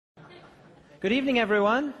Good evening,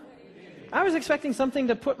 everyone. I was expecting something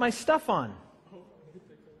to put my stuff on.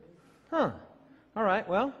 Huh. All right,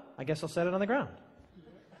 well, I guess I'll set it on the ground.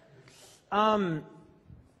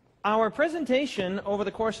 Our presentation over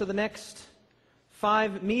the course of the next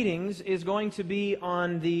 5 meetings is going to be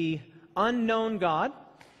on the unknown God.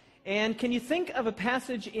 And can you think of a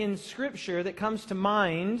passage in Scripture that comes to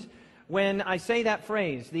mind when I say that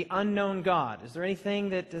phrase, the unknown God? Is there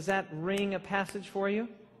anything does that ring a passage for you?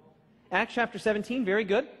 Acts chapter 17, very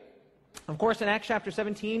good. Of course, in Acts chapter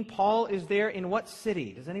 17, Paul is there in what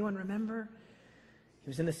city? Does anyone remember? He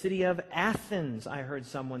was in the city of Athens, I heard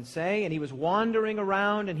someone say, and he was wandering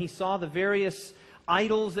around and he saw the various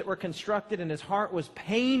idols that were constructed, and his heart was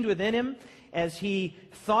pained within him as he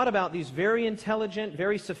thought about these very intelligent,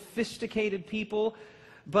 very sophisticated people.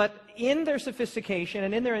 But in their sophistication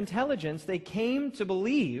and in their intelligence, they came to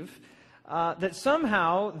believe that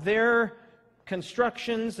somehow their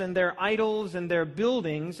constructions and their idols and their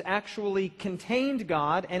buildings actually contained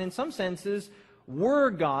God, and in some senses were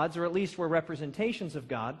gods, or at least were representations of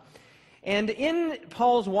God. And in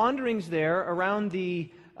Paul's wanderings there around the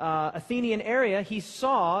Athenian area, he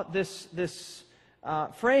saw this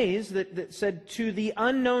phrase that said, "to the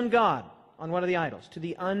unknown God," on one of the idols, "to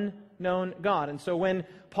the unknown God." And so when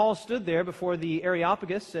Paul stood there before the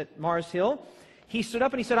Areopagus at Mars Hill, he stood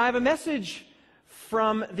up and he said, "I have a message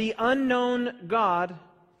from the unknown God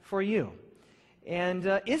for you." And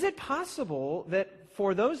is it possible that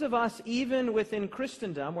for those of us, even within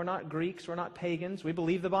Christendom, we're not Greeks, we're not pagans, we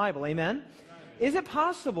believe the Bible, amen? Is it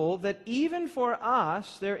possible that even for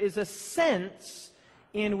us, there is a sense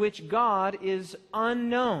in which God is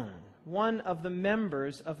unknown, one of the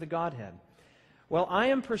members of the Godhead? Well, I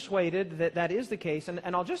am persuaded that that is the case,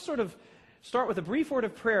 and I'll just sort of start with a brief word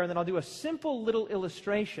of prayer, and then I'll do a simple little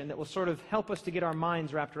illustration that will sort of help us to get our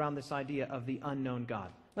minds wrapped around this idea of the unknown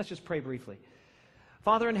God. Let's just pray briefly.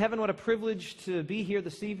 Father in heaven, what a privilege to be here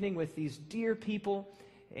this evening with these dear people,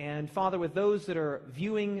 and Father, with those that are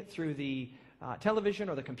viewing through the television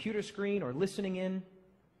or the computer screen or listening in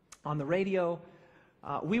on the radio.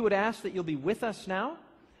 We would ask that you'll be with us now.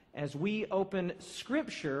 As we open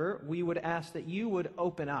Scripture, we would ask that you would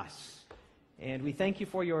open us. And we thank you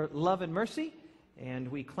for your love and mercy, and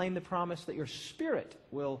we claim the promise that your Spirit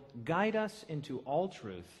will guide us into all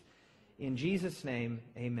truth. In Jesus' name,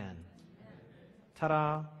 amen.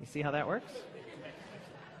 Ta-da! You see how that works?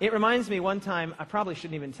 It reminds me one time, I probably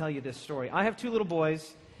shouldn't even tell you this story. I have 2 little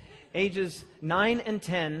boys, ages 9 and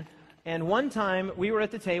 10, and one time we were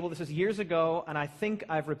at the table, this was years ago, and I think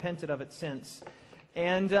I've repented of it since.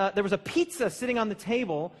 And there was a pizza sitting on the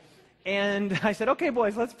table, and I said, "Okay,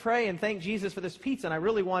 boys, let's pray and thank Jesus for this pizza." And I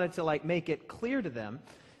really wanted to make it clear to them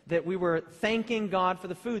that we were thanking God for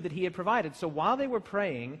the food that He had provided. So while they were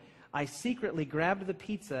praying, I secretly grabbed the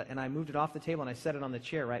pizza and I moved it off the table and I set it on the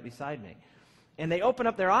chair right beside me. And they opened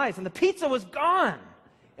up their eyes and the pizza was gone.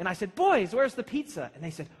 And I said, "Boys, where's the pizza?" And they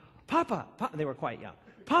said, Papa, they were quite young.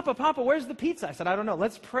 Papa, where's the pizza?" I said, "I don't know.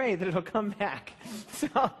 Let's pray that it'll come back." So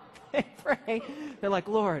they pray. They're like,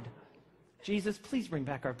 "Lord, Jesus, please bring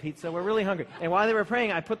back our pizza. We're really hungry." And while they were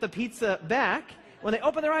praying, I put the pizza back. When they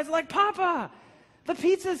opened their eyes, they're like, "Papa, the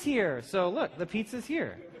pizza's here." So look, the pizza's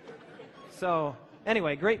here. So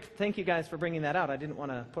anyway, great. Thank you guys for bringing that out. I didn't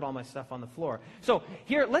want to put all my stuff on the floor. So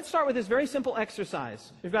here, let's start with this very simple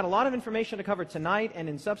exercise. We've got a lot of information to cover tonight and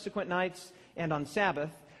in subsequent nights and on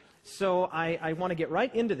Sabbath. So I want to get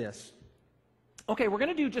right into this. Okay, we're going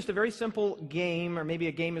to do just a very simple game, or maybe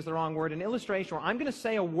a game is the wrong word, an illustration where I'm going to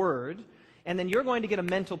say a word, and then you're going to get a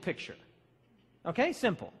mental picture. Okay,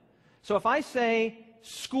 simple. So if I say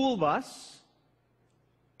school bus,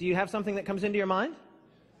 do you have something that comes into your mind?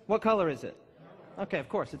 What color is it? Okay, of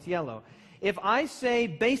course, it's yellow. If I say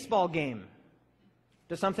baseball game,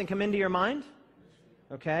 does something come into your mind?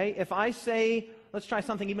 Okay, if I say, let's try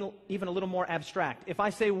something even a little more abstract. If I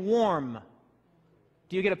say warm,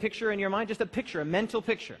 do you get a picture in your mind? Just a picture, a mental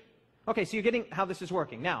picture. Okay, so you're getting how this is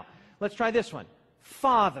working. Now, let's try this one.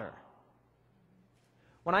 Father.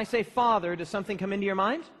 When I say father, does something come into your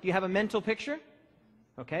mind? Do you have a mental picture?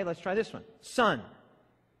 Okay, let's try this one. Son.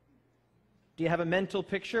 Do you have a mental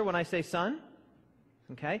picture when I say son?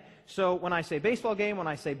 Okay, so when I say baseball game, when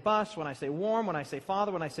I say bus, when I say warm, when I say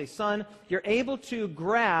father, when I say son, you're able to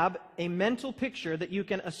grab a mental picture that you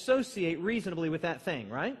can associate reasonably with that thing,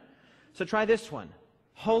 right? So try this one.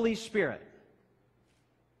 Holy Spirit.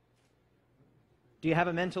 Do you have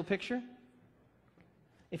a mental picture?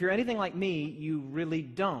 If you're anything like me, you really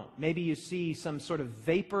don't. Maybe you see some sort of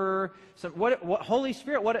vapor, what Holy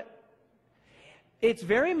Spirit, it's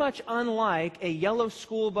very much unlike a yellow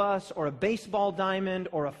school bus or a baseball diamond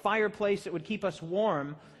or a fireplace that would keep us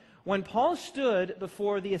warm. When Paul stood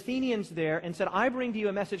before the Athenians there and said, I bring to you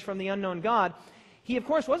a message from the unknown God, he, of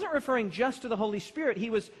course, wasn't referring just to the Holy Spirit.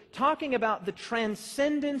 He was talking about the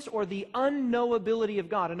transcendence or the unknowability of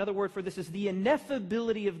God. Another word for this is the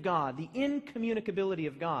ineffability of God, the incommunicability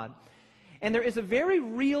of God. And there is a very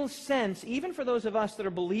real sense, even for those of us that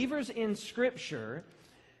are believers in Scripture,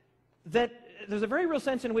 that there's a very real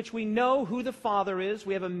sense in which we know who the Father is.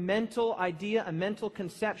 We have a mental idea, a mental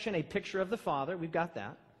conception, a picture of the Father. We've got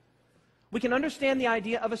that. We can understand the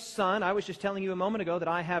idea of a son. I was just telling you a moment ago that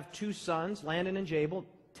I have 2 sons, Landon and Jabel,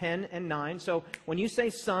 10 and 9. So when you say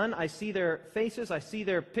son, I see their faces, I see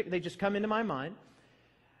they just come into my mind.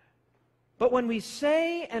 But when we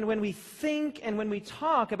say and when we think and when we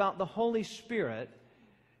talk about the Holy Spirit,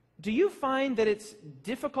 do you find that it's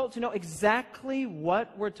difficult to know exactly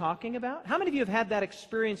what we're talking about? How many of you have had that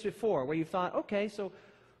experience before where you thought, okay, so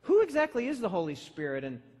who exactly is the Holy Spirit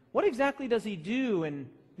and what exactly does He do and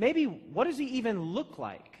maybe what does He even look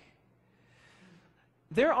like?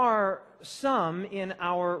 There are some in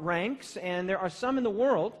our ranks and there are some in the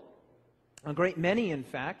world, a great many in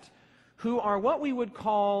fact, who are what we would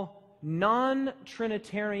call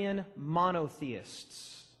non-Trinitarian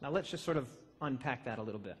monotheists. Now let's just sort of unpack that a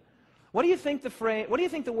little bit. What do you think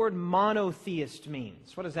the word monotheist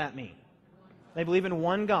means? What does that mean? They believe in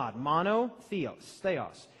one God. Monotheos,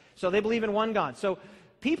 theos. So they believe in one God. So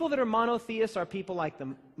people that are monotheists are people like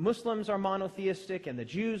the Muslims are monotheistic, and the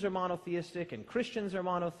Jews are monotheistic, and Christians are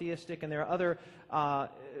monotheistic, and there are other,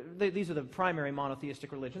 these are the primary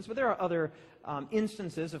monotheistic religions, but there are other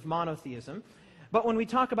instances of monotheism. But when we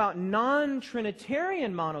talk about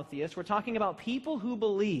non-Trinitarian monotheists, we're talking about people who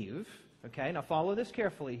believe, okay, now follow this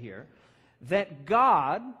carefully here, that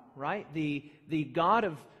God, right, the God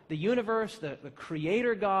of the universe, the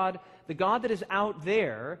Creator God, the God that is out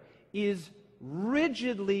there, is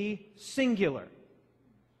rigidly singular.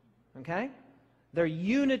 Okay? They're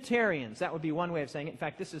Unitarians. That would be one way of saying it. In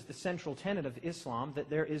fact, this is the central tenet of Islam, that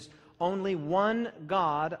there is only one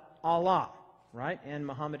God, Allah, right? And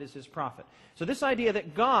Muhammad is His prophet. So this idea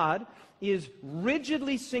that God is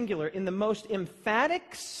rigidly singular in the most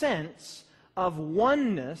emphatic sense of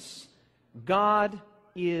oneness, God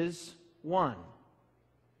is one.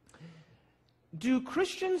 Do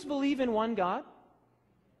Christians believe in one God?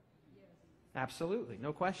 Absolutely,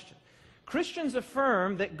 no question. Christians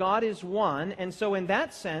affirm that God is one, and so in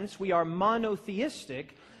that sense we are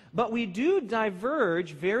monotheistic, but we do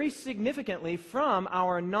diverge very significantly from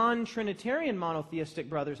our non-Trinitarian monotheistic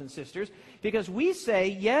brothers and sisters, because we say,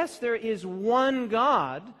 yes, there is one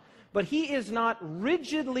God, but He is not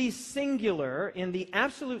rigidly singular in the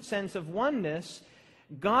absolute sense of oneness.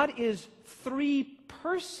 God is 3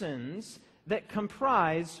 persons that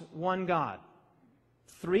comprise one God.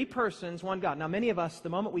 3 persons, one God. Now, many of us, the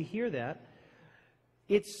moment we hear that,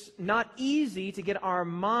 it's not easy to get our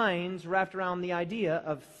minds wrapped around the idea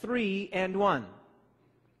of 3 and 1.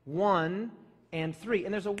 1 and 3.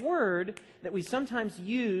 And there's a word that we sometimes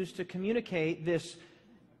use to communicate this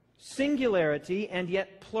singularity and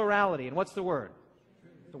yet plurality. And what's the word?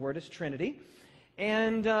 The word is Trinity.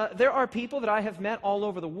 And there are people that I have met all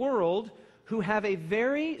over the world who have a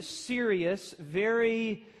very serious,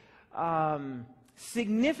 very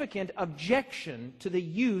significant objection to the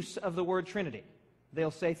use of the word Trinity.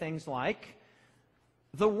 They'll say things like,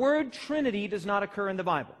 the word Trinity does not occur in the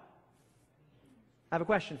Bible. I have a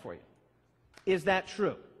question for you. Is that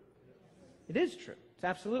true? It is true. It's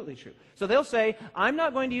absolutely true. So they'll say, I'm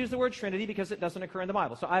not going to use the word Trinity because it doesn't occur in the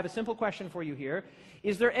Bible. So I have a simple question for you here.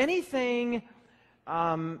 Is there anything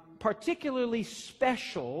particularly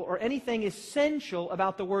special or anything essential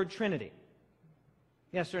about the word Trinity?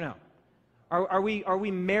 Yes or no? Are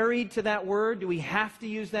we married to that word? Do we have to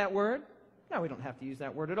use that word? No, we don't have to use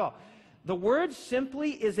that word at all. The word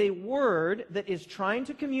simply is a word that is trying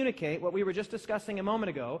to communicate what we were just discussing a moment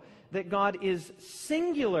ago, that God is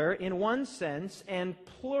singular in one sense and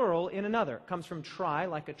plural in another. It comes from tri,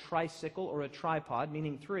 like a tricycle or a tripod,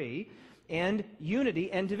 meaning 3, and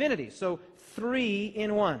unity and divinity. So 3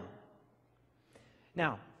 in 1.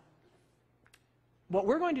 Now, what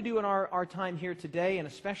we're going to do in our time here today, and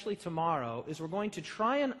especially tomorrow, is we're going to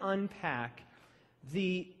try and unpack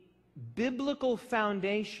the biblical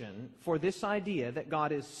foundation for this idea that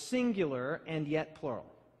God is singular and yet plural.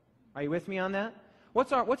 Are you with me on that?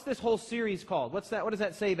 What's this whole series called? What does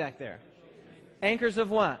that say back there? Anchors of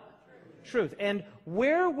what? Truth. And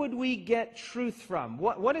where would we get truth from?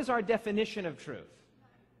 What is our definition of truth?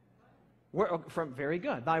 Very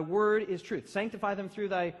good. Thy word is truth. Sanctify them through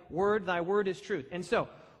thy word is truth. And so,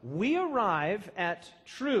 we arrive at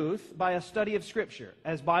truth by a study of Scripture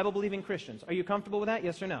as Bible-believing Christians. Are you comfortable with that?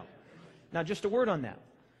 Yes or no? Now, just a word on that.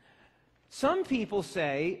 Some people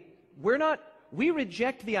say, we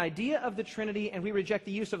reject the idea of the Trinity and we reject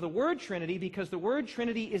the use of the word Trinity because the word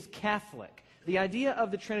Trinity is Catholic. The idea of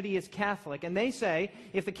the Trinity is Catholic. And they say,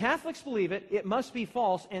 if the Catholics believe it, it must be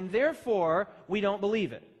false, and therefore we don't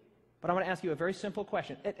believe it. But I want to ask you a very simple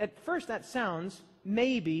question. At first, that sounds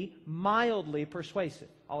maybe mildly persuasive.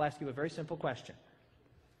 I'll ask you a very simple question.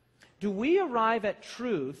 Do we arrive at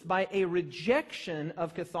truth by a rejection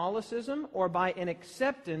of Catholicism or by an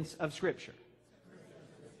acceptance of Scripture?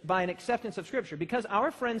 By an acceptance of Scripture. Because our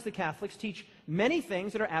friends, the Catholics, teach many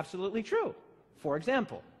things that are absolutely true. For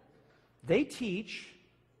example, they teach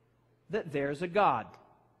that there's a God.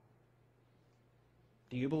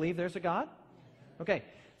 Do you believe there's a God? Okay.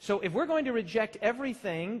 So if we're going to reject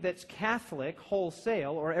everything that's Catholic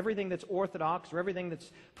wholesale, or everything that's Orthodox, or everything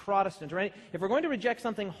that's Protestant, or if we're going to reject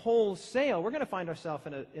something wholesale, we're going to find ourselves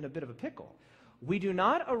in a bit of a pickle. We do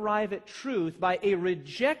not arrive at truth by a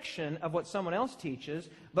rejection of what someone else teaches,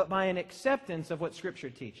 but by an acceptance of what Scripture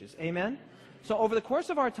teaches. Amen? So over the course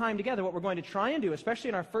of our time together, what we're going to try and do, especially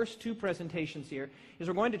in our first two presentations here, is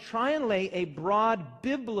we're going to try and lay a broad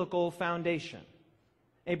biblical foundation.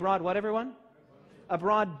 A broad what, everyone? A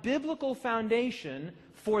broad biblical foundation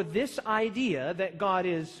for this idea that God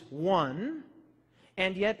is one,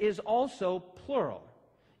 and yet is also plural.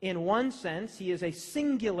 In one sense, He is a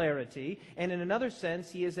singularity, and in another sense,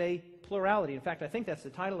 He is a plurality. In fact, I think that's the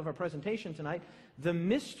title of our presentation tonight, The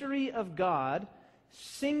Mystery of God,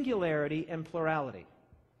 Singularity and Plurality.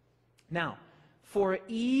 Now, for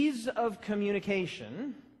ease of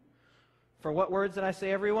communication, for what words did I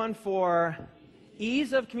say, everyone? For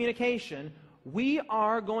ease of communication, we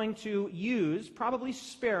are going to use, probably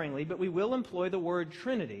sparingly, but we will employ the word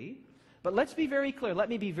Trinity. But let's be very clear. Let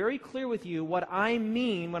me be very clear with you what I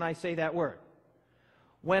mean when I say that word.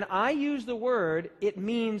 When I use the word, it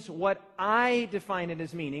means what I define it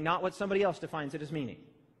as meaning, not what somebody else defines it as meaning.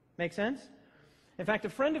 Make sense? In fact, a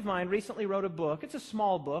friend of mine recently wrote a book. It's a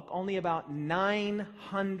small book, only about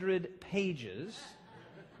 900 pages.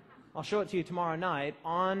 I'll show it to you tomorrow night,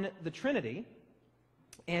 on the Trinity.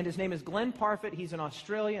 And his name is Glenn Parfit. He's an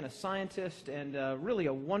Australian, a scientist, and really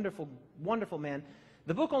a wonderful, wonderful man.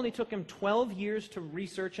 The book only took him 12 years to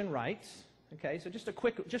research and write. Okay, so just a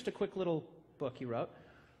quick little book he wrote,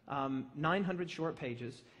 900 short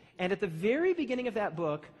pages. And at the very beginning of that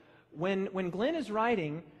book, when Glenn is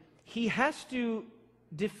writing, he has to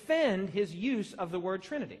defend his use of the word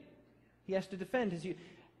Trinity. He has to defend his use.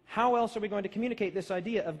 How else are we going to communicate this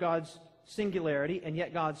idea of God's singularity and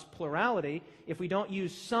yet God's plurality if we don't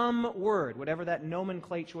use some word, whatever that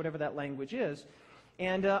nomenclature, whatever that language is?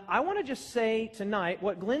 And I want to just say tonight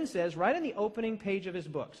what Glenn says right in the opening page of his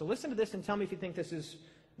book. So listen to this and tell me if you think this is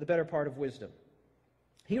the better part of wisdom.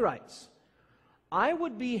 He writes, I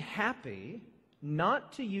would be happy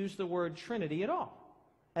not to use the word Trinity at all,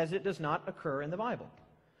 as it does not occur in the Bible.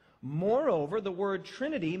 Moreover, the word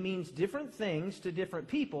Trinity means different things to different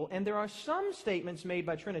people, and there are some statements made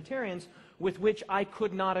by Trinitarians with which I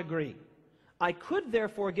could not agree. I could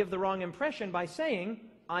therefore give the wrong impression by saying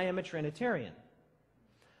I am a Trinitarian.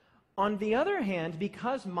 On the other hand,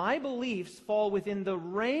 because my beliefs fall within the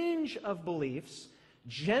range of beliefs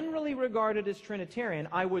generally regarded as Trinitarian,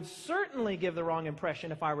 I would certainly give the wrong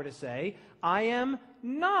impression if I were to say I am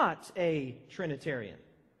not a Trinitarian.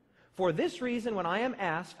 For this reason, when I am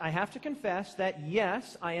asked, I have to confess that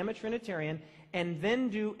yes, I am a Trinitarian, and then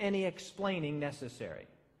do any explaining necessary.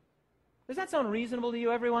 Does that sound reasonable to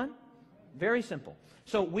you, everyone? Very simple.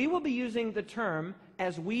 So we will be using the term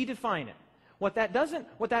as we define it. What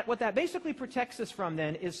that basically protects us from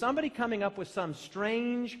then is somebody coming up with some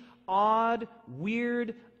strange, odd,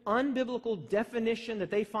 weird, unbiblical definition that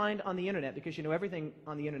they find on the internet, because you know everything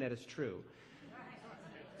on the internet is true.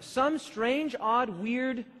 Some strange, odd,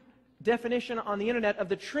 weird definition on the internet of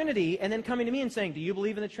the Trinity, and then coming to me and saying, do you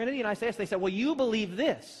believe in the Trinity? And I say yes. They say, well, you believe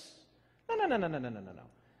this. No.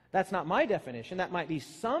 That's not my definition. That might be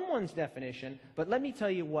someone's definition, but let me tell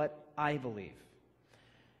you what I believe.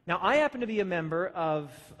 Now, I happen to be a member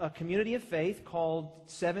of a community of faith called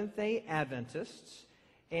Seventh-day Adventists,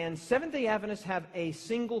 and Seventh-day Adventists have a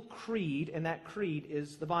single creed, and that creed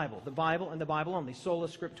is the Bible and the Bible only, sola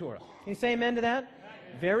scriptura. Can you say amen to that?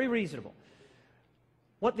 Very reasonable.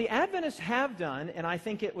 What the Adventists have done, and I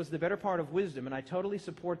think it was the better part of wisdom, and I totally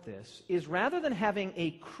support this, is rather than having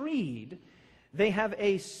a creed, they have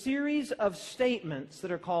a series of statements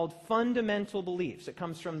that are called fundamental beliefs. It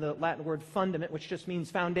comes from the Latin word fundament, which just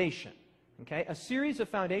means foundation. Okay? A series of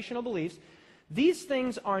foundational beliefs. These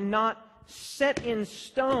things are not set in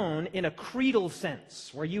stone in a creedal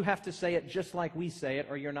sense, where you have to say it just like we say it,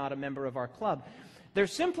 or you're not a member of our club. They're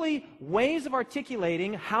simply ways of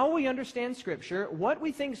articulating how we understand Scripture, what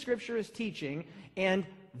we think Scripture is teaching, and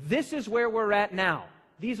this is where we're at now.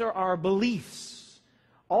 These are our beliefs.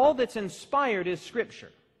 All that's inspired is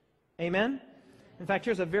Scripture. Amen? In fact,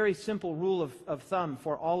 here's a very simple rule of thumb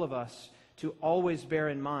for all of us to always bear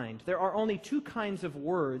in mind. There are only two kinds of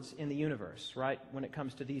words in the universe, right, when it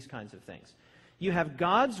comes to these kinds of things. You have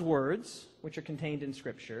God's words, which are contained in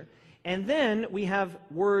Scripture, and then we have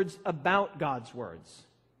words about God's words,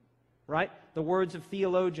 right? The words of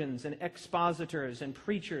theologians and expositors and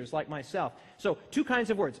preachers like myself. So, two kinds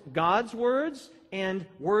of words, God's words and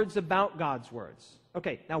words about God's words.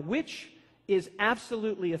 Okay, now which is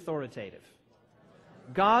absolutely authoritative?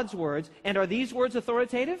 God's words. And are these words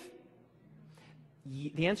authoritative?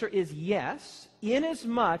 The answer is yes,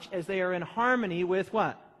 inasmuch as they are in harmony with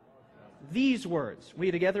what? These words.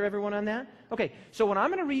 We together, everyone, on that? Okay, so when I'm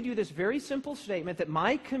going to read you this very simple statement that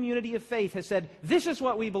my community of faith has said, this is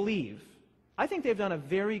what we believe, I think they've done a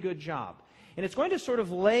very good job. And it's going to sort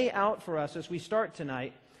of lay out for us as we start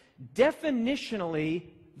tonight, definitionally,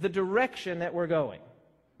 the direction that we're going.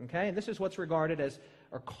 Okay, and this is what's regarded as,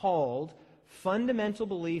 or called, fundamental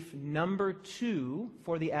belief number 2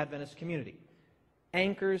 for the Adventist community.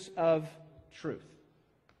 Anchors of truth.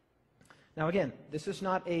 Now again, this is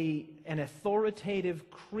not an authoritative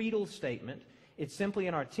creedal statement. It's simply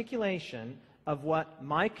an articulation of what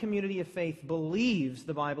my community of faith believes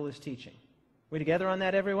the Bible is teaching. We together on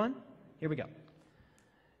that, everyone? Here we go.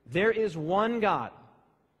 There is one God.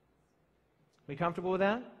 We comfortable with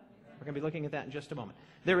that? We're going to be looking at that in just a moment.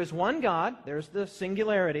 There is one God. There's the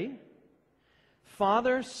singularity.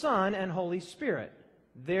 Father, Son, and Holy Spirit.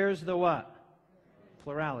 There's the what?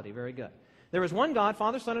 Plurality. Very good. There is one God,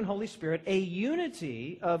 Father, Son, and Holy Spirit, a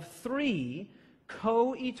unity of 3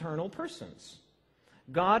 co-eternal persons.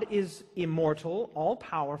 God is immortal,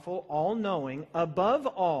 all-powerful, all-knowing, above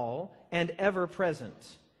all, and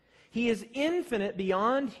ever-present. He is infinite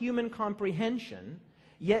beyond human comprehension,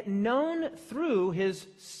 yet known through His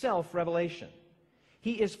self-revelation.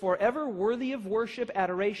 He is forever worthy of worship,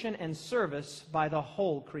 adoration, and service by the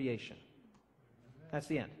whole creation. That's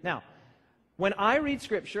the end. Now, when I read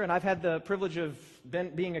Scripture, and I've had the privilege of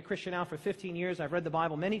being a Christian now for 15 years, I've read the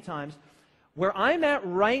Bible many times, where I'm at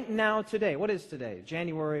right now today, what is today?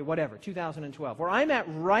 January, whatever, 2012. Where I'm at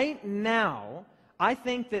right now, I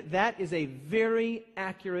think that that is a very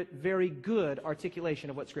accurate, very good articulation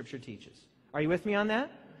of what Scripture teaches. Are you with me on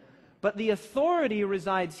that? But the authority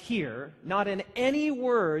resides here, not in any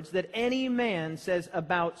words that any man says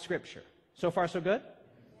about Scripture. So far, so good?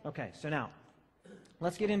 Okay, so now,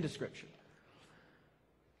 let's get into Scripture.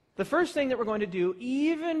 The first thing that we're going to do,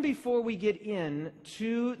 even before we get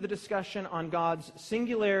into the discussion on God's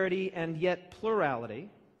singularity and yet plurality,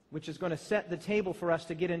 which is going to set the table for us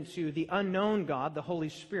to get into the unknown God, the Holy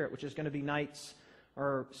Spirit, which is going to be nights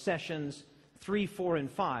or sessions 3, 4,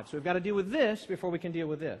 and 5. So we've got to deal with this before we can deal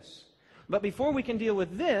with this. But before we can deal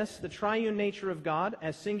with this, the triune nature of God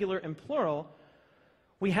as singular and plural,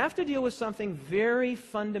 we have to deal with something very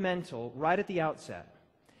fundamental right at the outset.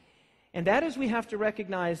 And that is we have to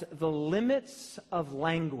recognize the limits of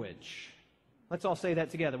language. Let's all say that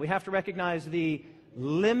together. We have to recognize the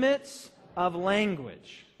limits of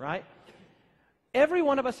language, right? Every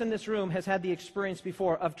one of us in this room has had the experience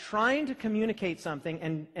before of trying to communicate something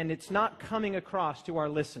and it's not coming across to our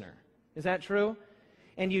listener. Is that true?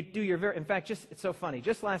 And you do your very... In fact, it's so funny.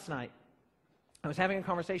 Just last night, I was having a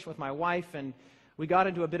conversation with my wife and we got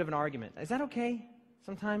into a bit of an argument. Is that okay?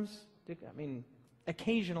 Sometimes?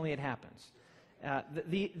 Occasionally it happens.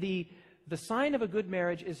 The sign of a good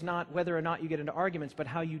marriage is not whether or not you get into arguments, but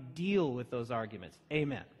how you deal with those arguments.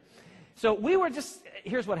 Amen. So we were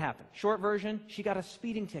here's what happened. Short version, she got a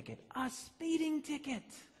speeding ticket. A speeding ticket!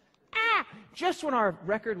 Just when our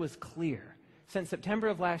record was clear, since September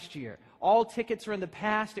of last year. All tickets are in the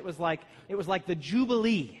past. It was like the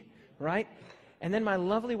Jubilee, right? And then my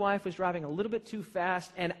lovely wife was driving a little bit too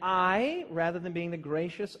fast, and I, rather than being the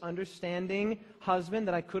gracious, understanding husband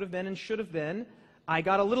that I could have been and should have been, I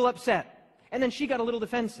got a little upset. And then she got a little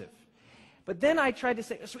defensive. But then I tried to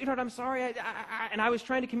say, sweetheart, I'm sorry, and I was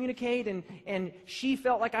trying to communicate, and she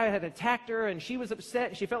felt like I had attacked her, and she was upset,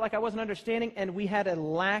 and she felt like I wasn't understanding, and we had a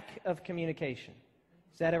lack of communication.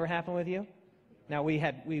 Does that ever happen with you? Now, we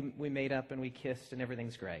made up, and we kissed, and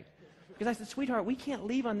everything's great. Because I said, sweetheart, we can't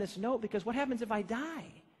leave on this note because what happens if I die?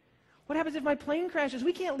 What happens if my plane crashes?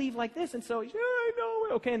 We can't leave like this. And so, yeah, I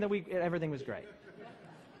know. Okay, and then everything was great.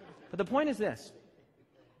 But the point is this.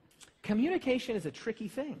 Communication is a tricky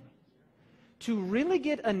thing. To really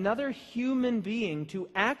get another human being to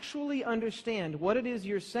actually understand what it is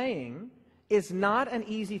you're saying is not an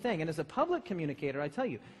easy thing. And as a public communicator, I tell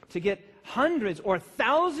you, to get hundreds or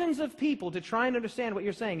thousands of people to try and understand what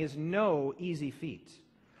you're saying is no easy feat.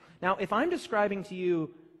 Now, if I'm describing to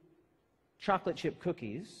you chocolate chip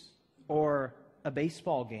cookies, or a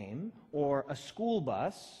baseball game, or a school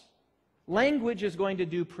bus, language is going to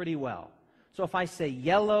do pretty well. So if I say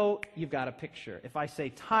yellow, you've got a picture. If I say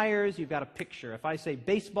tires, you've got a picture. If I say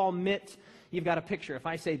baseball mitt, you've got a picture. If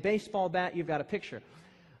I say baseball bat, you've got a picture.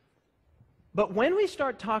 But when we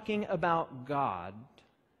start talking about God,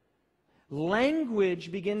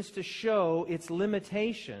 language begins to show its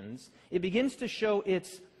limitations. It begins to show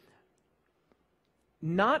its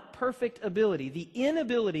not perfect ability, the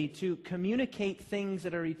inability to communicate things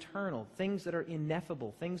that are eternal, things that are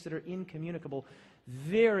ineffable, things that are incommunicable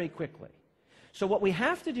very quickly. So what we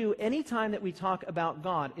have to do anytime that we talk about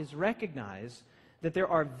God is recognize that there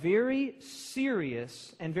are very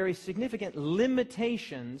serious and very significant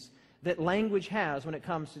limitations that language has when it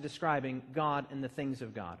comes to describing God and the things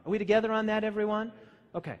of God. Are we together on that, everyone?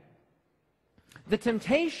 Okay. The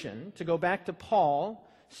temptation, to go back to Paul,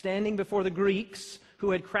 standing before the Greeks,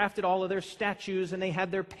 who had crafted all of their statues and they had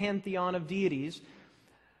their pantheon of deities,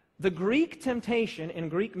 the Greek temptation in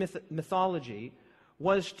Greek mythology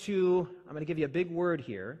was to, I'm going to give you a big word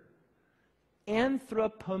here,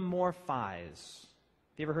 anthropomorphize.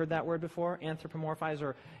 Have you ever heard that word before? Anthropomorphize,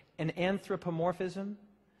 or an anthropomorphism?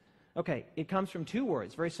 Okay, it comes from two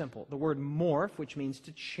words, very simple. The word morph, which means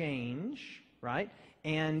to change, right?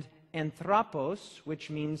 And anthropos, which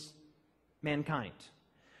means mankind.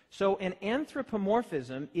 So an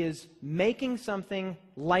anthropomorphism is making something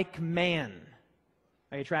like man.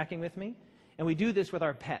 Are you tracking with me? And we do this with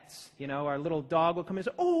our pets. You know, our little dog will come and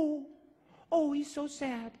say, oh, he's so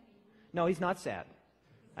sad. No, he's not sad.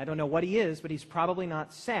 I don't know what he is, but he's probably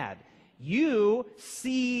not sad. You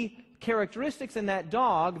see characteristics in that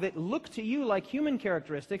dog that look to you like human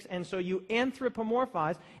characteristics, and so you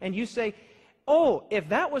anthropomorphize, and you say, oh, if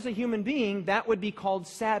that was a human being, that would be called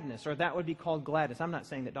sadness, or that would be called gladness. I'm not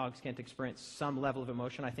saying that dogs can't experience some level of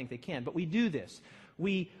emotion. I think they can. But we do this.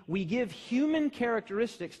 We give human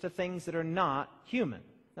characteristics to things that are not human.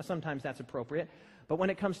 Now, sometimes that's appropriate. But when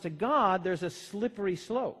it comes to God, there's a slippery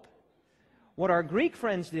slope. What our Greek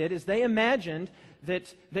friends did is they imagined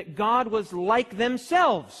that God was like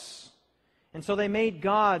themselves. And so they made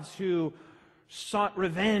gods who sought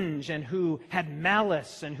revenge and who had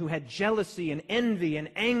malice and who had jealousy and envy and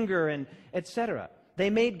anger and etc. They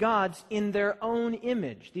made gods in their own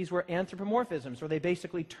image. These were anthropomorphisms, where they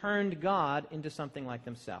basically turned God into something like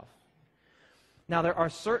themselves. Now, there are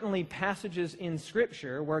certainly passages in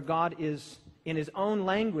Scripture where God is, in His own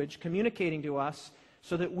language, communicating to us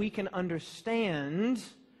so that we can understand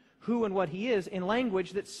who and what He is in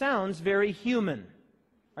language that sounds very human.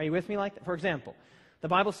 Are you with me like that? For example, the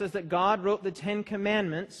Bible says that God wrote the 10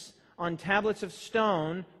 Commandments on tablets of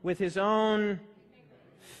stone with His own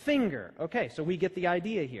finger. Okay, so we get the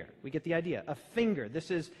idea here. We get the idea. A finger. This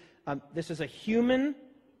is a human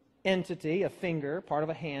entity, a finger, part of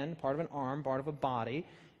a hand, part of an arm, part of a body,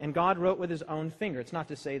 and God wrote with His own finger. It's not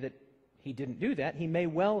to say that He didn't do that. He may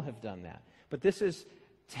well have done that. But this is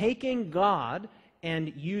taking God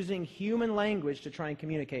and using human language to try and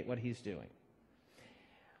communicate what He's doing.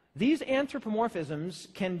 These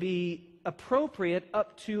anthropomorphisms can be appropriate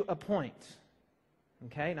up to a point.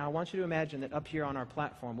 Okay? Now I want you to imagine that up here on our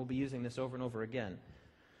platform, we'll be using this over and over again.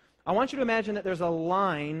 I want you to imagine that there's a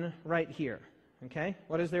line right here. Okay?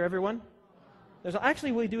 What is there, everyone?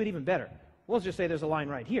 Actually, we'll do it even better. We'll just say there's a line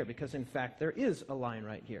right here, because in fact there is a line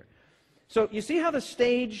right here. So you see how the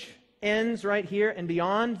stage ends right here, and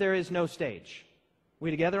beyond there is no stage.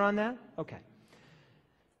 We together on that? Okay.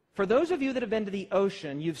 For those of you that have been to the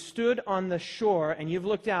ocean, you've stood on the shore and you've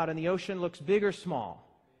looked out, and the ocean looks big or small?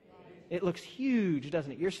 It looks huge,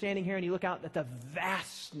 doesn't it? You're standing here and you look out at the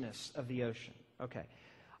vastness of the ocean. Okay.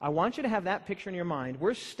 I want you to have that picture in your mind.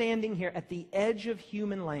 We're standing here at the edge of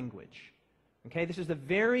human language. Okay? This is the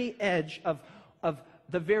very edge of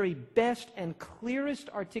the very best and clearest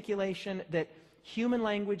articulation that human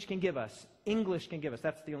language can give us. English can give us.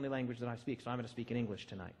 That's the only language that I speak, so I'm going to speak in English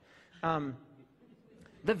tonight.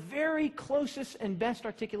 The very closest and best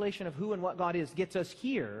articulation of who and what God is gets us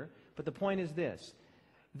here, but the point is this.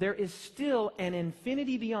 There is still an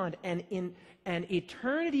infinity beyond, an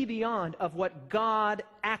eternity beyond of what God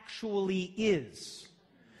actually is.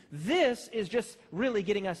 This is just really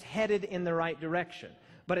getting us headed in the right direction.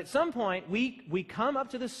 But at some point, we come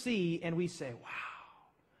up to the sea and we say,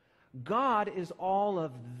 wow, God is all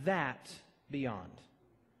of that beyond.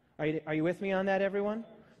 Are you with me on that, everyone?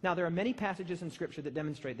 Now, there are many passages in Scripture that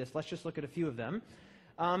demonstrate this. Let's just look at a few of them.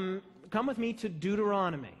 Come with me to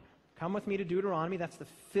Deuteronomy. Come with me to Deuteronomy. That's the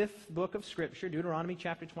 5th book of Scripture, Deuteronomy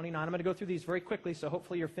chapter 29. I'm going to go through these very quickly, so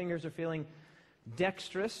hopefully your fingers are feeling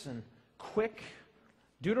dexterous and quick.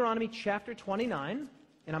 Deuteronomy chapter 29,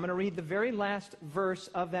 and I'm going to read the very last verse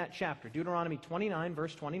of that chapter. Deuteronomy 29,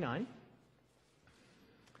 verse 29.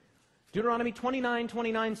 Deuteronomy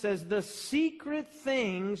 29:29 says, "The secret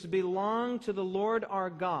things belong to the Lord our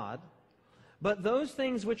God, but those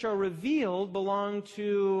things which are revealed belong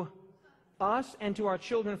to us and to our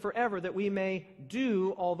children forever, that we may do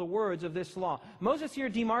all the words of this law." Moses here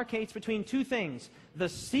demarcates between two things, the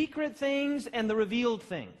secret things and the revealed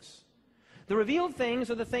things. The revealed things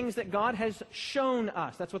are the things that God has shown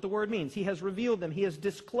us. That's what the word means. He has revealed them. He has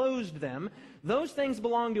disclosed them. Those things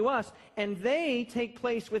belong to us, and they take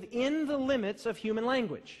place within the limits of human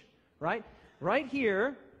language. Right? Right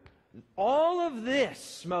here, all of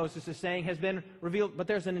this, Moses is saying, has been revealed, but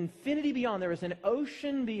there's an infinity beyond. There is an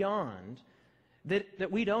ocean beyond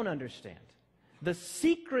that we don't understand. The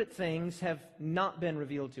secret things have not been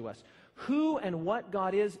revealed to us. Who and what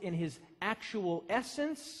God is in His actual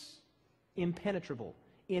essence, impenetrable,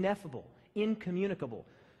 ineffable, incommunicable.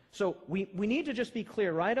 So we need to just be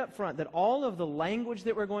clear right up front that all of the language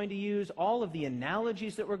that we're going to use, all of the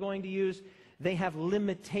analogies that we're going to use, they have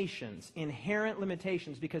limitations, inherent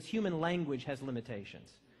limitations, because human language has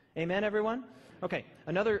limitations. Amen, everyone? Okay,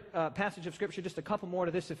 another passage of Scripture, just a couple more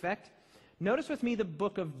to this effect. Notice with me the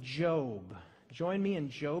book of Job. Join me in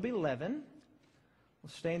Job 11. We'll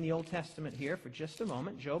stay in the Old Testament here for just a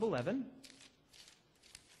moment. Job 11.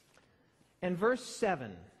 And verse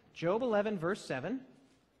 7. Job 11, verse 7.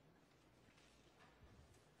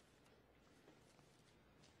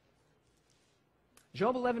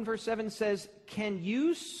 Job 11, verse 7 says, "Can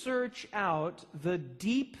you search out the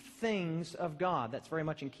deep things of God?" That's very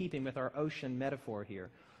much in keeping with our ocean metaphor here.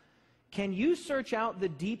 Can you search out the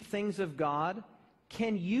deep things of God?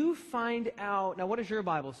 Can you find out, now what does your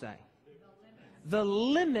Bible say? The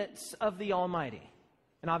limits of the Almighty.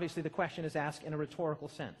 And obviously the question is asked in a rhetorical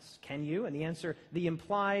sense. Can you? And the answer, the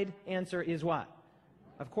implied answer is what?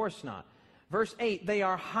 Of course not. Verse 8, "They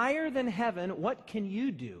are higher than heaven, what can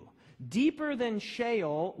you do? Deeper than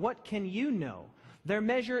Sheol, what can you know? Their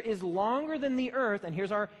measure is longer than the earth," and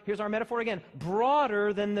here's our metaphor again,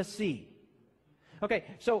 "broader than the sea." Okay,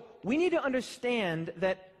 so we need to understand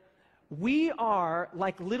that we are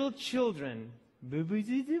like little children.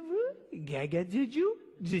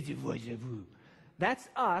 That's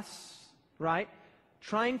us, right,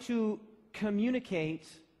 trying to communicate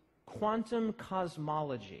quantum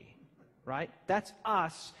cosmology, right? That's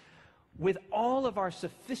us with all of our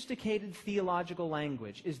sophisticated theological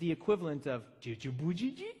language is the equivalent of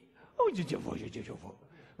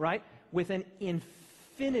right? With an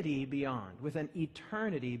infinity beyond, with an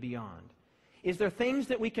eternity beyond. Is there things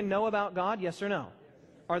that we can know about God? Yes or no?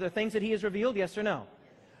 Are there things that He has revealed? Yes or no?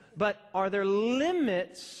 But are there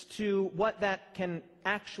limits to what that can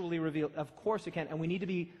actually reveal? Of course it can. And we need to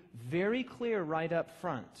be very clear right up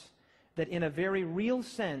front that in a very real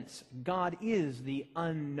sense, God is the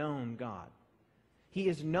unknown God. He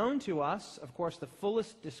is known to us. Of course, the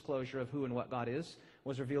fullest disclosure of who and what God is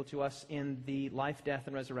was revealed to us in the life, death,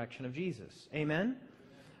 and resurrection of Jesus. Amen?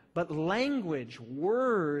 But language,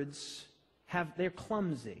 words, they're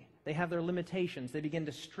clumsy. They have their limitations. They begin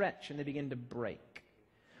to stretch and they begin to break.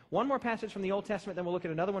 One more passage from the Old Testament, then we'll look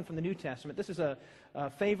at another one from the New Testament. This is a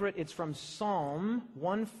favorite. It's from Psalm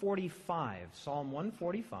 145. Psalm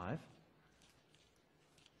 145.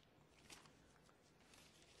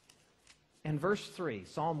 And verse 3.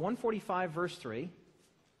 Psalm 145, verse 3.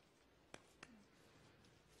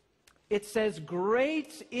 It says,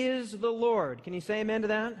 "Great is the Lord." Can you say amen to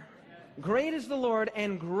that? Amen. Great is the Lord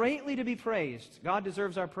and greatly to be praised. God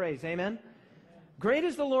deserves our praise. Amen? Great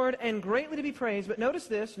is the Lord and greatly to be praised. But notice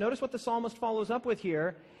this. Notice what the psalmist follows up with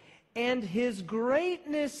here. "And His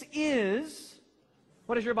greatness is,"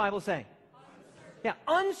 what does your Bible say? Unsearchable. Yeah,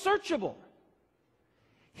 unsearchable.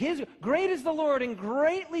 Great is the Lord and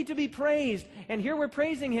greatly to be praised. And here we're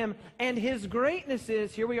praising Him. And His greatness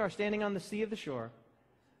is, here we are standing on the sea of the shore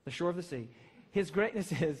of the sea. His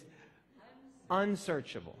greatness is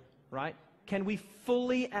unsearchable, right? Can we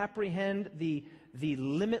fully apprehend the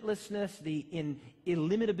limitlessness, the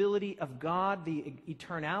illimitability of God, the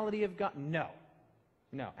eternality of God? No.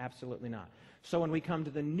 No, absolutely not. So when we come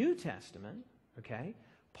to the New Testament, okay,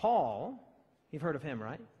 Paul, you've heard of him,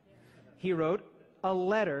 right? He wrote a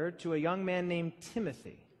letter to a young man named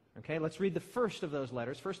Timothy. Okay, let's read the first of those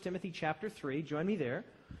letters, 1 Timothy chapter 3. Join me there.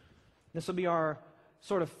 This will be our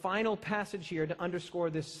sort of final passage here to underscore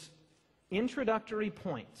this introductory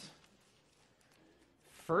point.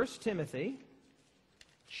 1 Timothy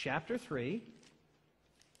chapter 3.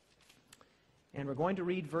 And we're going to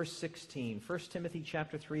read verse 16. 1 Timothy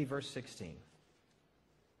chapter 3, verse 16.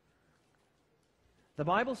 The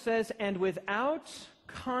Bible says, "And without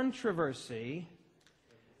controversy,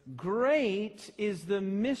 great is the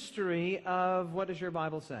mystery of," what does your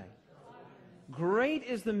Bible say? Great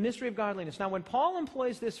is the mystery of godliness. Now, when Paul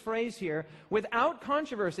employs this phrase here, without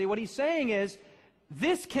controversy, what he's saying is,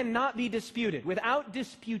 this cannot be disputed. Without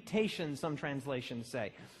disputation, some translations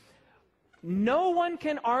say. No one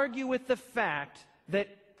can argue with the fact that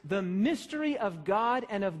the mystery of God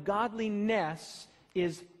and of godliness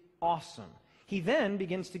is awesome. He then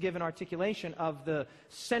begins to give an articulation of the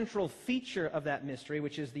central feature of that mystery,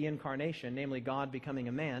 which is the incarnation, namely God becoming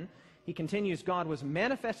a man. He continues, God was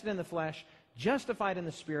manifested in the flesh, justified in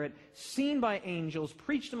the Spirit, seen by angels,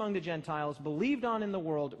 preached among the Gentiles, believed on in the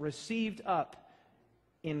world, received up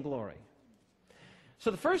in glory. So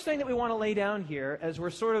the first thing that we want to lay down here, as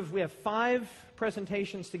we have 5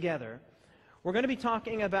 presentations together, we're going to be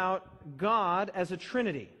talking about God as a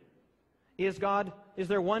Trinity. Is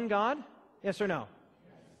there one God? Yes or no?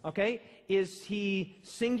 Okay. Is He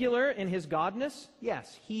singular in His godness?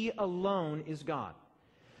 Yes. He alone is God.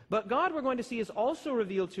 But God, we're going to see, is also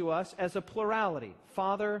revealed to us as a plurality: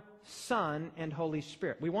 Father, Son, and Holy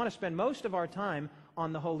Spirit. We want to spend most of our time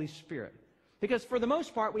on the Holy Spirit, because for the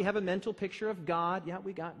most part we have a mental picture of God. Yeah,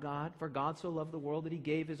 we got God. For God so loved the world that He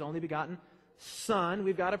gave His only begotten Son.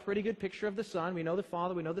 We've got a pretty good picture of the Son. We know the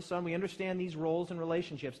Father, we know the Son, we understand these roles and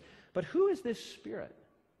relationships. But who is this Spirit?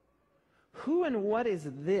 Who and what is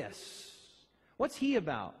this? What's He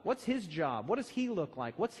about? What's His job? What does He look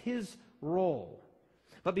like? What's His role?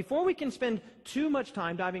 But before we can spend too much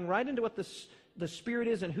time diving right into what the Spirit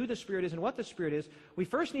is and who the Spirit is and what the Spirit is, we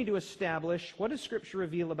first need to establish, what does Scripture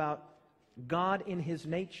reveal about God in His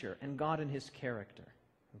nature and God in His character?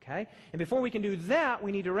 Okay? And before we can do that,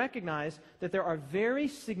 we need to recognize that there are very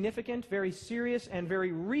significant, very serious, and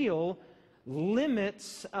very real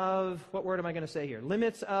limits of, what word am I going to say here?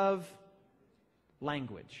 Limits of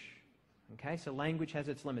language. Okay? So language has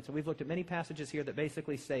its limits. And we've looked at many passages here that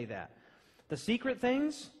basically say that. The secret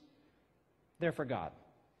things, they're for God.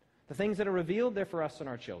 The things that are revealed, they're for us and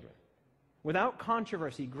our children. Without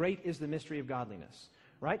controversy, great is the mystery of godliness.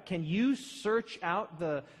 Right? Can you search out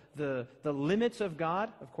the limits of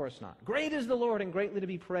God? Of course not. Great is the Lord and greatly to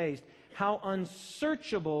be praised. How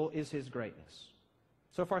unsearchable is His greatness.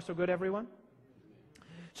 So far, so good, everyone?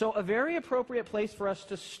 So a very appropriate place for us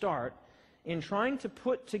to start in trying to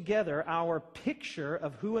put together our picture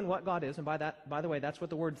of who and what God is, and by the way, that's what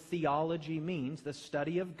the word theology means, the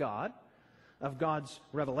study of God, of God's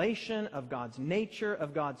revelation, of God's nature,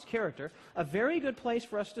 of God's character. A very good place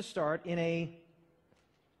for us to start in a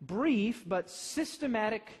brief but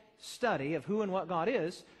systematic study of who and what God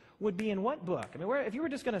is would be in what book? I mean, if you were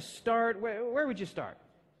just going to start, where would you start?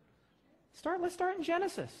 Let's start in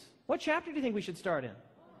Genesis. What chapter do you think we should start in?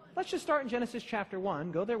 Let's just start in Genesis chapter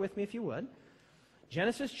 1. Go there with me if you would.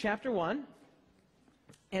 Genesis chapter 1.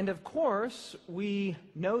 And of course, we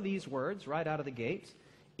know these words right out of the gate.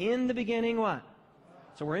 In the beginning, what?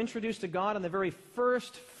 So we're introduced to God in the very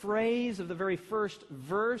first phrase of the very first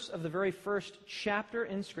verse of the very first chapter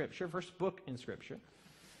in Scripture, first book in Scripture.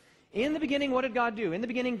 In the beginning, what did God do? In the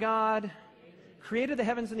beginning, God created the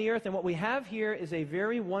heavens and the earth. And what we have here is a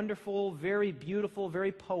very wonderful, very beautiful,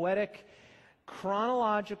 very poetic,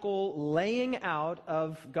 chronological laying out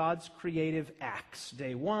of God's creative acts.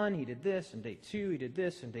 Day 1, He did this, and day 2, He did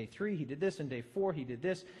this, and day 3, He did this, and day 4, He did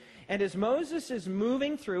this. And as Moses is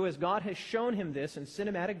moving through, as God has shown him this in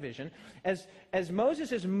cinematic vision, as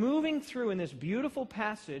Moses is moving through in this beautiful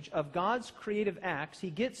passage of God's creative acts, he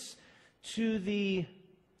gets to the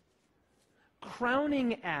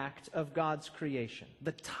crowning act of God's creation,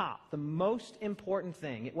 the top, the most important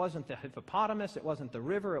thing. It wasn't the hippopotamus, it wasn't the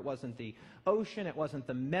river, it wasn't the ocean, it wasn't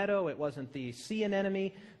the meadow, it wasn't the sea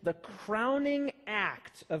anemone. The crowning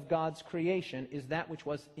act of God's creation is that which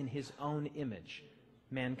was in His own image,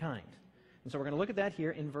 mankind. And so we're going to look at that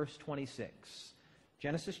here in verse 26.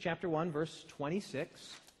 Genesis chapter 1, verse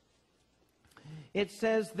 26. It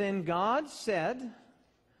says, "Then God said,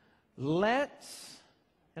 let's..."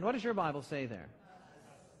 And what does your Bible say there?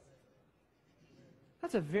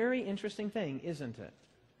 That's a very interesting thing, isn't it?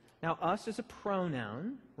 Now, us is a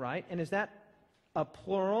pronoun, right? And is that a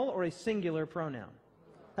plural or a singular pronoun?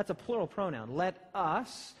 That's a plural pronoun. Let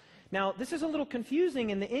us. Now, this is a little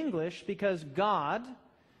confusing in the English because God,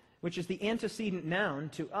 which is the antecedent noun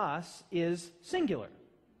to us, is singular.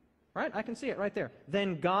 Right? I can see it right there.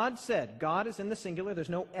 Then God said. God is in the singular. There's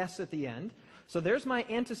no S at the end. So there's my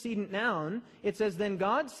antecedent noun. It says, then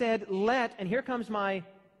God said, let, and here comes my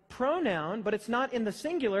pronoun, but it's not in the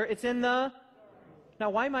singular, it's in the...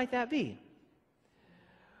 Now, why might that be?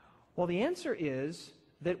 Well, the answer is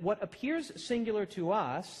that what appears singular to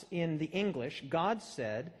us in the English, God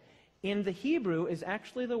said, in the Hebrew is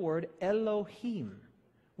actually the word Elohim,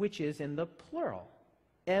 which is in the plural.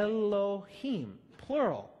 Elohim,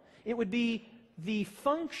 plural. It would be the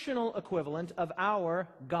functional equivalent of our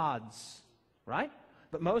gods, right?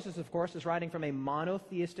 But Moses, of course, is writing from a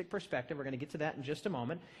monotheistic perspective. We're going to get to that in just a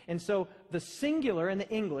moment. And so the singular in the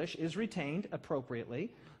English is retained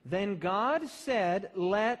appropriately. Then God said,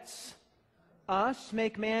 let's us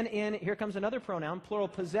make man in, here comes another pronoun, plural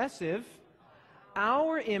possessive,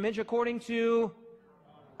 our image according to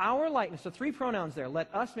our likeness. So three pronouns there.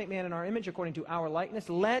 Let us make man in our image according to our likeness.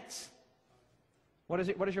 Let, what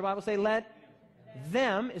does your Bible say? Let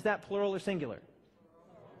them, is that plural or singular?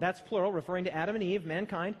 That's plural, referring to Adam and Eve,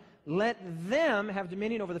 mankind. Let them have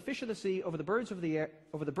dominion over the fish of the sea, over the birds of the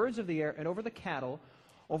air, and over the cattle,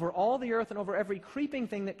 over all the earth, and over every creeping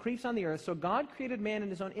thing that creeps on the earth. So God created man in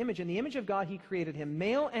his own image. In the image of God, he created him.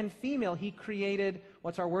 Male and female, he created,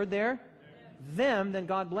 what's our word there? Them. Then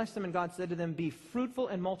God blessed them, and God said to them, be fruitful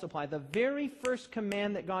and multiply. The very first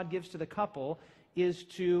command that God gives to the couple is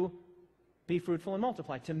to be fruitful and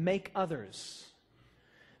multiply, to make others.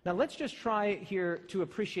 Now let's just try here to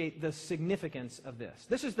appreciate the significance of this.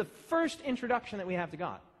 This is the first introduction that we have to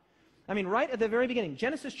God. I mean, right at the very beginning,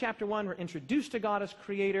 Genesis chapter 1, we're introduced to God as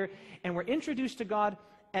creator, and we're introduced to God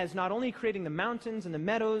as not only creating the mountains and the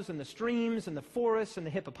meadows and the streams and the forests and the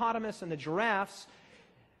hippopotamus and the giraffes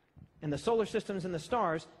and the solar systems and the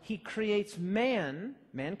stars. He creates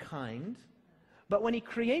mankind, but when he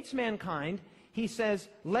creates mankind, he says,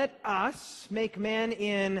 let us make man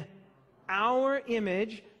in our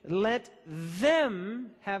image, let them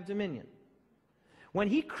have dominion. When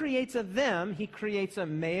he creates a them, he creates a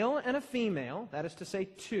male and a female, that is to say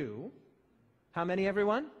two. How many,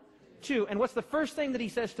 everyone? Two. And what's the first thing that he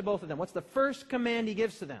says to both of them? What's the first command he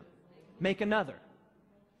gives to them? Make another.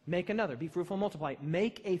 Make another. Be fruitful and multiply.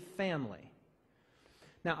 Make a family.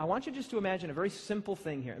 Now, I want you just to imagine a very simple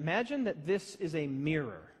thing here. Imagine that this is a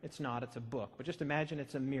mirror. It's not, it's a book, but just imagine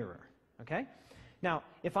it's a mirror, okay? Now,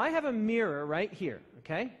 if I have a mirror right here,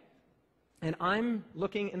 okay, and I'm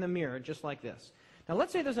looking in the mirror just like this. Now,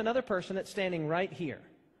 let's say there's another person that's standing right here,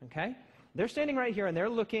 okay? They're standing right here, and they're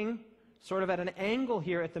looking sort of at an angle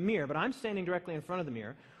here at the mirror, but I'm standing directly in front of the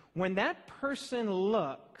mirror. When that person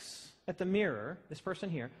looks at the mirror, this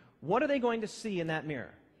person here, what are they going to see in that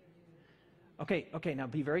mirror? Okay, now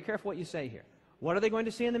be very careful what you say here. What are they going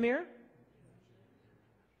to see in the mirror?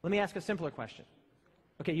 Let me ask a simpler question.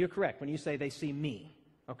 Okay, you're correct when you say they see me.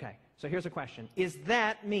 Okay, so here's a question. Is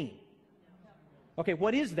that me? Okay,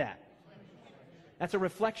 what is that? That's a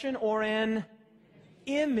reflection or an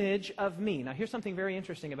image of me. Now, here's something very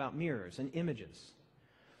interesting about mirrors and images.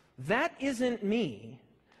 That isn't me,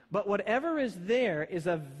 but whatever is there is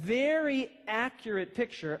a very accurate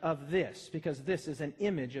picture of this, because this is an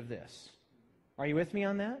image of this. Are you with me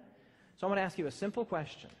on that? So I'm going to ask you a simple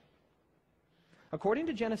question. According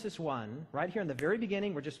to Genesis 1, right here in the very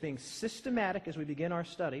beginning, we're just being systematic as we begin our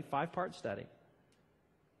study, 5-part study.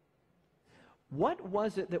 What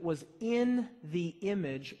was it that was in the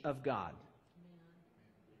image of God?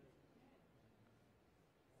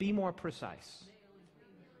 Be more precise.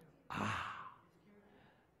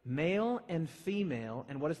 Male and female,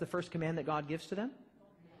 and what is the first command that God gives to them?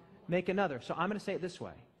 Make another. So I'm going to say it this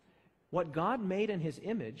way. What God made in his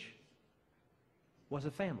image was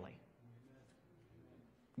a family.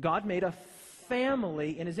 God made a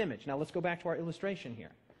family in his image. Now let's go back to our illustration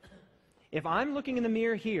here. If I'm looking in the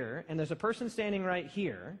mirror here, and there's a person standing right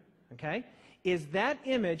here, okay, is that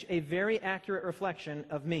image a very accurate reflection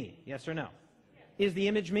of me? Yes or no? Is the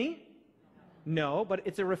image me? No, but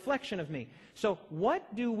it's a reflection of me. So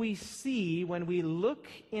what do we see when we look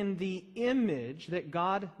in the image that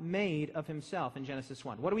God made of himself in Genesis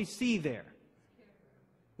 1? What do we see there?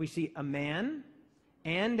 We see a man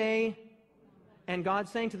and God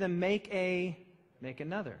saying to them, make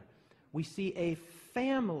another. We see a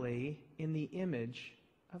family in the image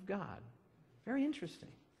of God. Very interesting.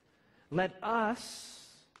 Let us,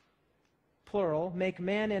 plural, make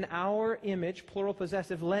man in our image, plural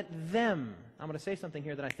possessive, let them. I'm going to say something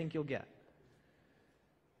here that I think you'll get.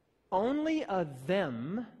 Only a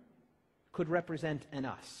them could represent an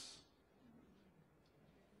us.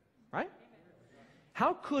 Right?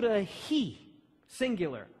 How could a he,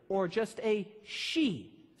 singular, or just a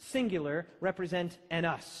she, singular, represent an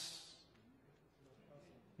us?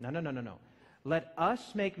 No. Let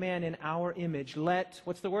us make man in our image. Let,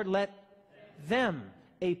 what's the word? Let them.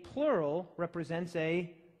 A plural represents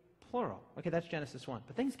a plural. Okay, that's Genesis 1.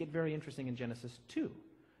 But things get very interesting in Genesis 2.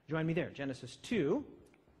 Join me there. Genesis 2.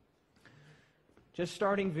 Just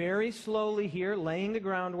starting very slowly here, laying the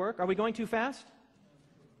groundwork. Are we going too fast?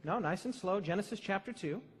 No, nice and slow. Genesis chapter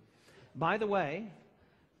 2. By the way,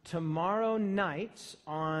 tomorrow night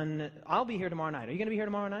I'll be here tomorrow night. Are you going to be here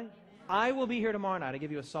tomorrow night? I will be here tomorrow night. I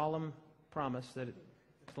give you a solemn promise that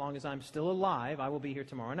as long as I'm still alive, I will be here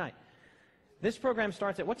tomorrow night. This program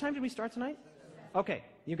starts at, what time did we start tonight? Okay,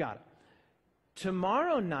 you got it.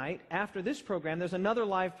 Tomorrow night, after this program, there's another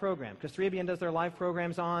live program, because 3ABN does their live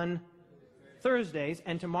programs on Thursdays,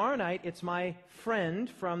 and tomorrow night, it's my friend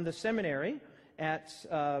from the seminary at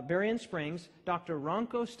Berrien Springs, Dr.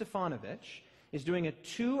 Ranko Stefanovic, is doing a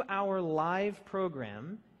 2-hour live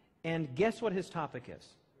program, and guess what his topic is?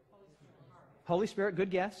 Holy Spirit,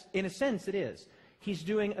 good guess. In a sense, it is. He's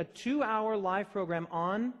doing a 2-hour live program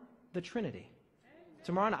on the Trinity.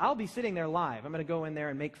 Tomorrow night, I'll be sitting there live. I'm going to go in there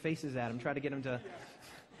and make faces at him, try to get him to...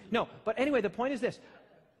 No, but anyway, the point is this.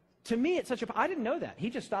 To me, it's such a... I didn't know that. He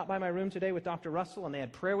just stopped by my room today with Dr. Russell, and they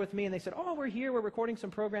had prayer with me, and they said, oh, we're here, we're recording some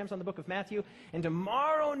programs on the book of Matthew, and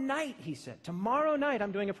tomorrow night, he said, tomorrow night,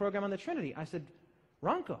 I'm doing a program on the Trinity. I said,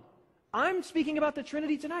 Ranko, I'm speaking about the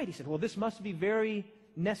Trinity tonight. He said, well, this must be very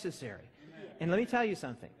necessary. And let me tell you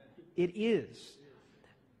something. It is.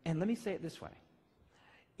 And let me say it this way.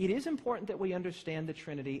 It is important that we understand the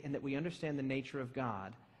Trinity and that we understand the nature of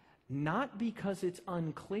God, not because it's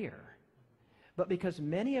unclear, but because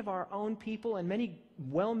many of our own people and many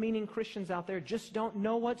well-meaning Christians out there just don't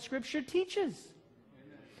know what Scripture teaches.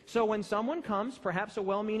 So when someone comes, perhaps a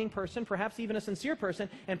well-meaning person, perhaps even a sincere person,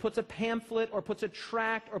 and puts a pamphlet or puts a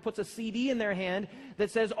tract or puts a CD in their hand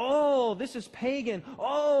that says, oh, this is pagan,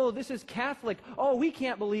 oh, this is Catholic, oh, we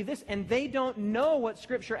can't believe this, and they don't know what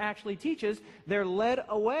Scripture actually teaches, they're led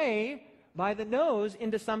away by the nose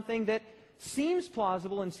into something that seems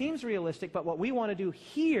plausible and seems realistic, but what we want to do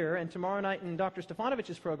here, and tomorrow night in Dr.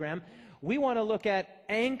 Stefanovic's program, we want to look at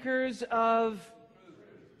anchors of...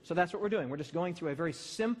 So that's what we're doing. We're just going through a very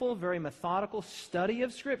simple, very methodical study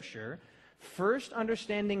of Scripture, first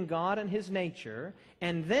understanding God and His nature,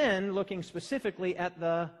 and then looking specifically at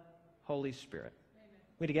the Holy Spirit. Amen.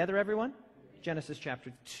 We together, everyone? Genesis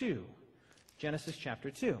chapter 2. Genesis chapter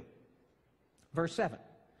 2. Verse 7.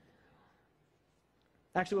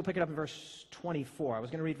 Actually, we'll pick it up in verse 24. I was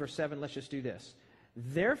going to read verse 7. Let's just do this.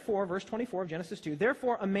 Therefore, verse 24 of Genesis 2,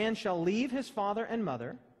 therefore a man shall leave his father and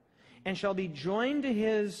mother, and shall be joined to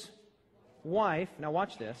his wife, now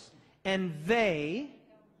watch this, and they,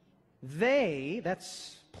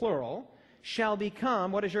 that's plural, shall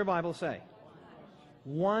become, what does your Bible say?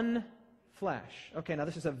 One flesh. Okay, now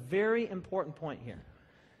this is a very important point here.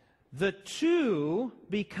 The two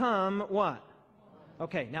become what?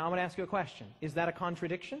 Okay, now I'm going to ask you a question. Is that a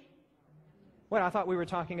contradiction? Well, I thought we were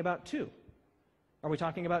talking about two. Are we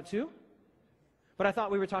talking about two? But I thought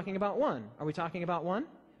we were talking about one. Are we talking about one?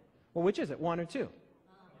 Well, which is it, one or two?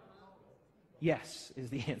 Yes, is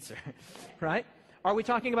the answer, right? Are we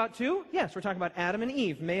talking about two? Yes, we're talking about Adam and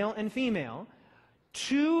Eve, male and female.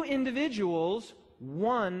 Two individuals,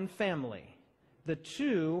 one family. The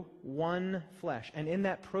two, one flesh. And in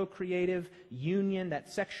that procreative union, that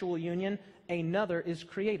sexual union, another is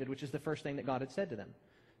created, which is the first thing that God had said to them.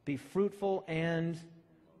 Be fruitful and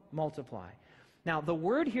multiply. Now, the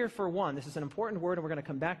word here for one, this is an important word, and we're going to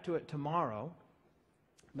come back to it tomorrow.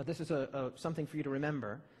 But this is something for you to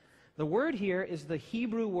remember. The word here is the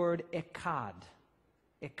Hebrew word echad.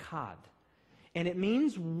 Echad. And it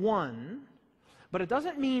means one, but it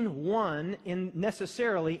doesn't mean one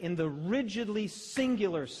necessarily in the rigidly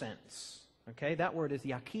singular sense. Okay, that word is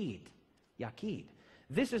yakid. Yakid.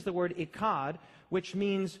 This is the word echad, which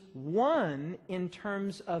means one in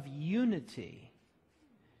terms of unity.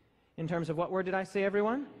 In terms of what word did I say,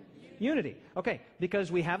 everyone? Unity. Okay,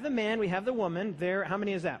 because we have the man, we have the woman. There, how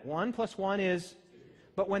many is that? 1 plus 1 is...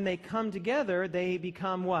 But when they come together, they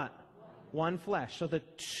become what? One flesh. So the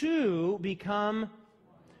two become...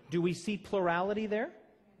 Do we see plurality there?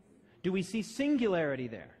 Do we see singularity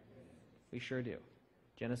there? We sure do.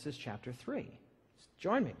 Genesis chapter 3.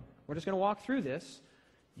 Join me. We're just going to walk through this.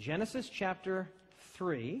 Genesis chapter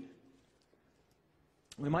 3.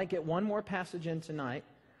 We might get one more passage in tonight.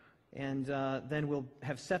 And then we'll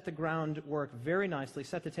have set the groundwork very nicely,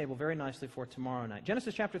 set the table very nicely for tomorrow night.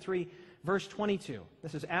 Genesis chapter 3, verse 22.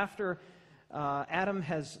 This is after Adam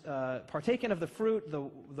has partaken of the fruit.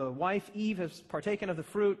 The wife Eve has partaken of the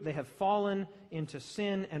fruit. They have fallen into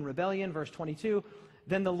sin and rebellion. Verse 22.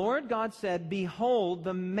 Then the Lord God said, behold,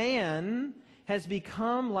 the man has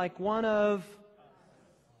become like one of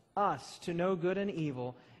us to know good and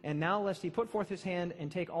evil. And now lest he put forth his hand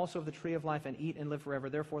and take also of the tree of life and eat and live forever.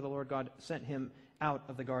 Therefore the Lord God sent him out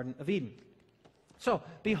of the Garden of Eden. So,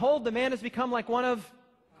 behold, the man has become like one of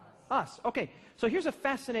Us. Okay, so here's a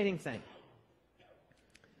fascinating thing.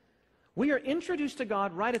 We are introduced to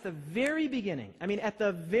God right at the very beginning. I mean, at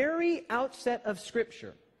the very outset of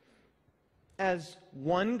Scripture, as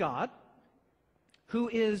one God who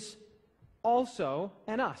is also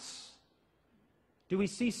an us. Do we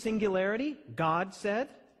see singularity? God said,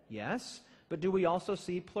 yes. But do we also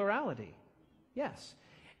see plurality? Yes.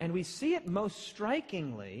 And we see it most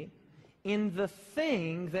strikingly in the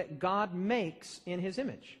thing that God makes in His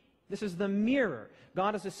image. This is the mirror.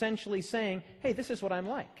 God is essentially saying, hey, this is what I'm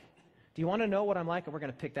like. Do you want to know what I'm like? And we're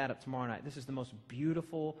going to pick that up tomorrow night. This is the most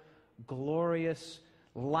beautiful, glorious,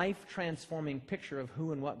 life-transforming picture of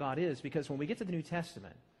who and what God is. Because when we get to the New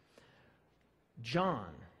Testament,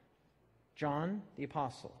 John the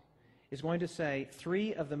Apostle, is going to say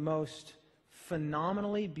three of the most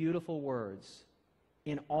phenomenally beautiful words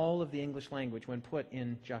in all of the English language when put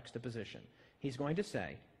in juxtaposition. He's going to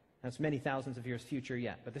say, that's many thousands of years future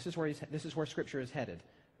yet, but this is where Scripture is headed.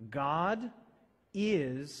 God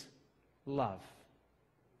is love.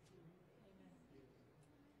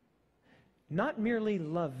 Not merely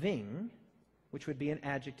loving, which would be an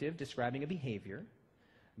adjective describing a behavior.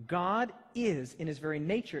 God is, in His very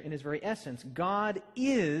nature, in His very essence, God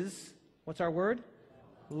is, what's our word?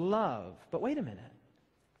 Love. But wait a minute.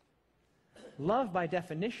 Love, by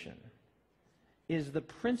definition, is the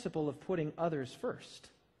principle of putting others first.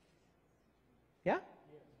 Yeah?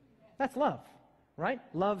 That's love. Right?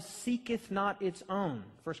 Love seeketh not its own.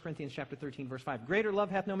 1 Corinthians chapter 13, verse 5. Greater love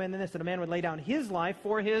hath no man than this, that a man would lay down his life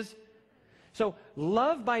for his... So,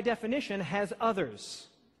 love by definition has others.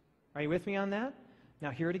 Are you with me on that? Now,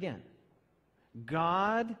 hear it again.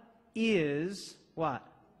 God is what?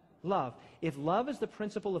 Love. If love is the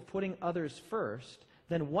principle of putting others first,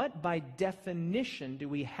 then what by definition do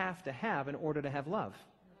we have to have in order to have love?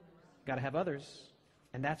 Got to have others.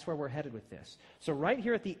 And that's where we're headed with this. So right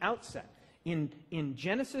here at the outset, in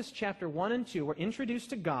Genesis chapter 1 and 2, we're introduced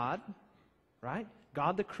to God, right?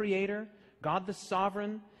 God the Creator, God the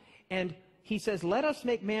Sovereign, and He says, let us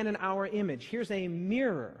make man in our image. Here's a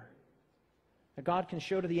mirror that God can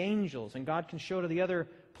show to the angels, and God can show to the other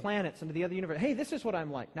planets and to the other universe. Hey, this is what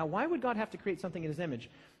I'm like. Now, why would God have to create something in His image?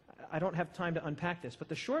 I don't have time to unpack this, but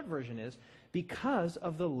the short version is because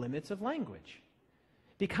of the limits of language.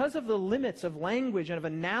 Because of the limits of language and of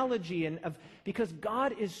analogy, and because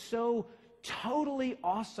God is so totally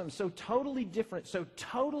awesome, so totally different, so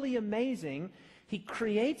totally amazing, He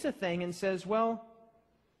creates a thing and says, well,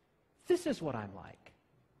 this is what I'm like.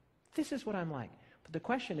 This is what I'm like. But the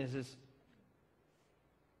question is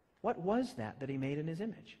what was that He made in His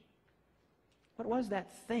image? What was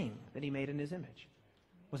that thing that He made in His image?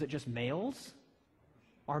 Was it just males?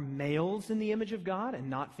 Are males in the image of God and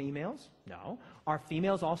not females? No. Are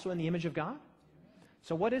females also in the image of God?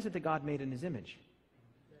 So what is it that God made in His image?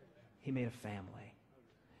 He made a family.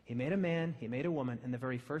 He made a man, He made a woman, and the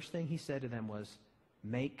very first thing He said to them was,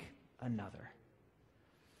 make another.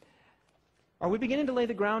 Are we beginning to lay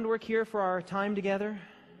the groundwork here for our time together?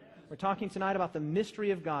 We're talking tonight about the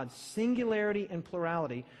mystery of God, singularity and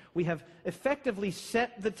plurality. We have effectively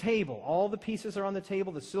set the table. All the pieces are on the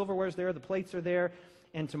table. The silverware's there. The plates are there.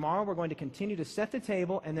 And tomorrow we're going to continue to set the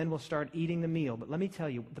table, and then we'll start eating the meal. But let me tell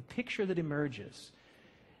you, the picture that emerges,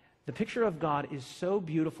 the picture of God is so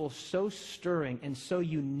beautiful, so stirring, and so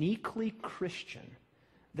uniquely Christian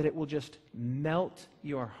that it will just melt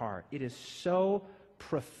your heart. It is so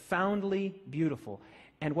profoundly beautiful.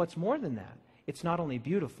 And what's more than that, it's not only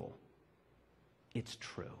beautiful, it's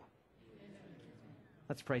true.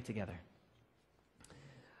 Let's pray together.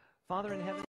 Father in heaven,